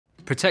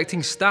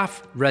Protecting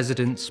staff,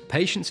 residents,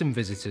 patients and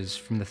visitors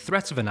from the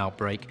threat of an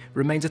outbreak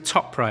remains a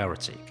top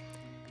priority.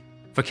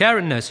 For care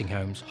in nursing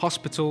homes,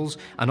 hospitals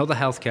and other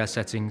healthcare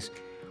settings,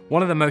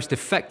 one of the most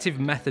effective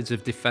methods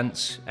of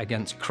defence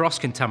against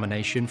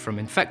cross-contamination from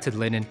infected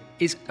linen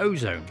is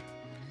ozone.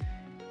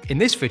 In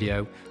this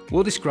video,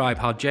 we'll describe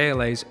how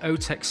JLA's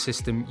OTEX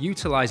system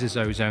utilises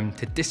ozone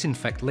to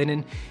disinfect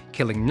linen,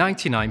 killing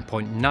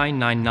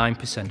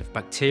 99.999% of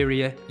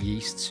bacteria,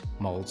 yeasts,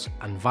 moulds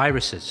and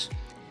viruses.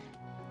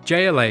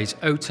 JLA's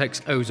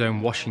OTEX ozone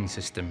washing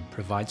system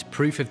provides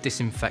proof of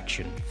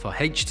disinfection for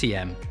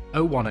HTM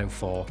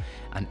 0104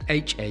 and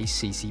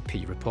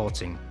HACCP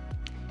reporting.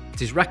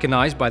 It is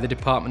recognised by the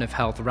Department of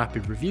Health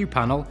Rapid Review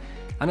Panel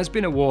and has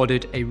been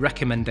awarded a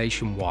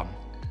Recommendation 1,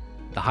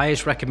 the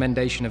highest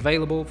recommendation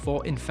available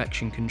for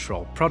infection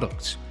control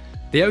products.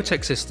 The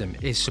OTEX system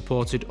is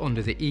supported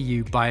under the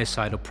EU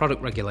Biocidal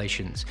Product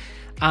Regulations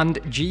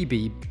and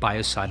GB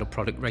Biocidal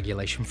Product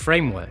Regulation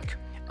Framework.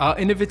 Our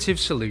innovative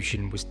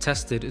solution was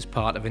tested as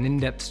part of an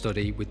in-depth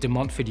study with De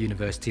Montfort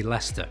University,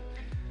 Leicester.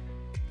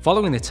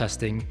 Following the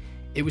testing,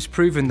 it was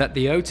proven that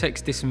the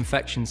OTEX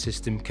disinfection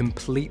system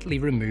completely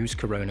removes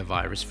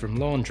coronavirus from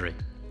laundry.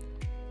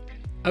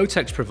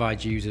 OTEX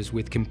provides users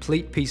with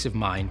complete peace of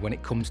mind when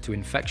it comes to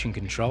infection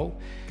control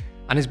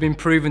and has been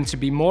proven to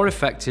be more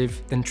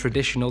effective than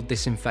traditional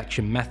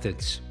disinfection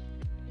methods.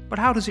 But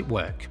how does it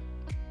work?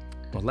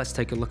 Well, let's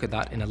take a look at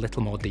that in a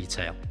little more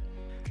detail.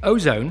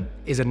 Ozone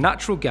is a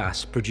natural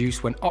gas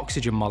produced when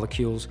oxygen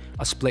molecules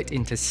are split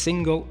into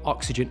single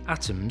oxygen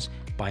atoms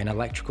by an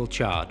electrical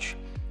charge.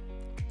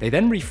 They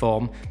then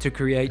reform to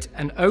create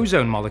an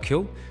ozone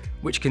molecule,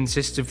 which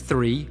consists of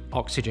 3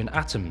 oxygen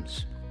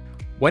atoms.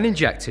 When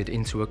injected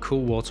into a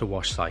cool water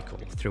wash cycle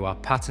through our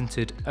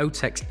patented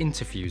OTEX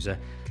interfuser,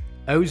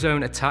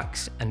 ozone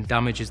attacks and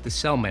damages the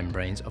cell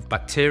membranes of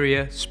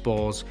bacteria,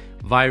 spores,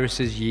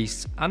 viruses,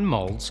 yeasts and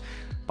moulds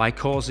by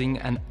causing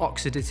an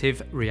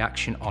oxidative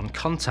reaction on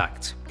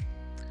contact.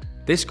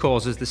 This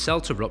causes the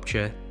cell to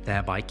rupture,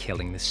 thereby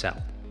killing the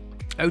cell.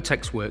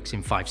 OTEX works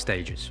in 5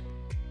 stages.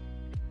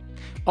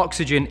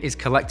 Oxygen is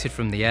collected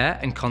from the air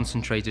and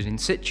concentrated in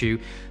situ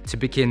to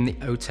begin the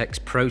OTEX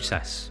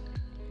process.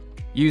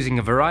 Using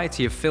a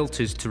variety of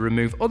filters to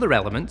remove other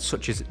elements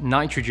such as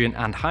nitrogen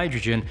and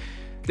hydrogen,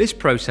 this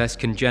process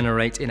can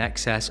generate in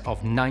excess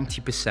of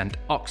 90%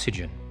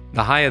 oxygen.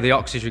 The higher the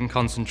oxygen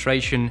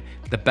concentration,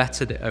 the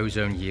better the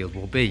ozone yield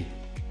will be.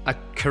 A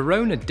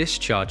corona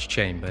discharge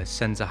chamber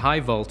sends a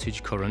high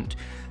voltage current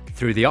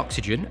through the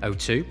oxygen,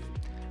 O2,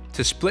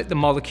 to split the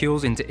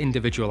molecules into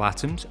individual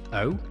atoms,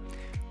 O,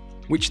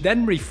 which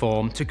then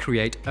reform to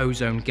create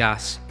ozone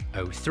gas,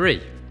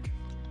 O3.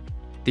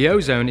 The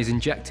ozone is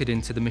injected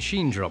into the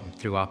machine drum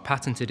through our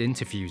patented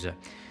interfuser,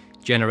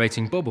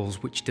 generating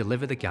bubbles which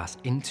deliver the gas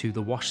into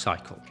the wash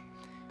cycle.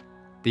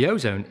 The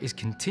ozone is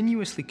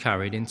continuously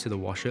carried into the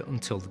washer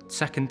until the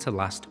second to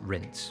last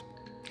rinse.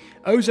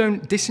 Ozone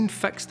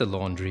disinfects the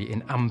laundry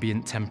in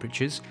ambient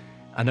temperatures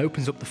and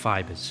opens up the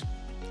fibres,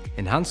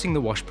 enhancing the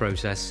wash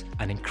process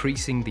and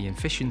increasing the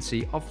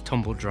efficiency of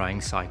tumble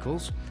drying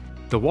cycles.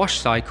 The wash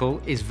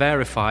cycle is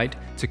verified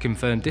to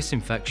confirm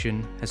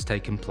disinfection has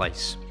taken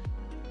place.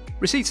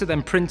 Receipts are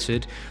then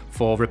printed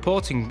for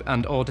reporting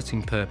and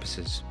auditing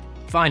purposes.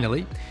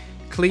 Finally,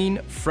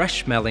 clean,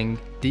 fresh-smelling,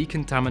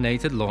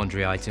 decontaminated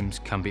laundry items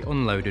can be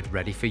unloaded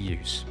ready for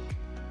use.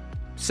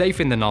 Safe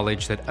in the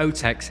knowledge that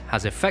OTEX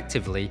has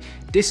effectively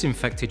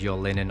disinfected your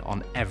linen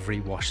on every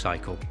wash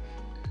cycle.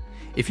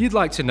 If you'd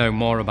like to know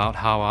more about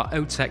how our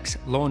OTEX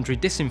laundry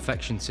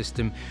disinfection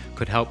system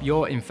could help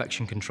your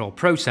infection control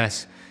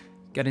process,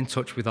 get in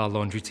touch with our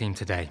laundry team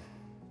today.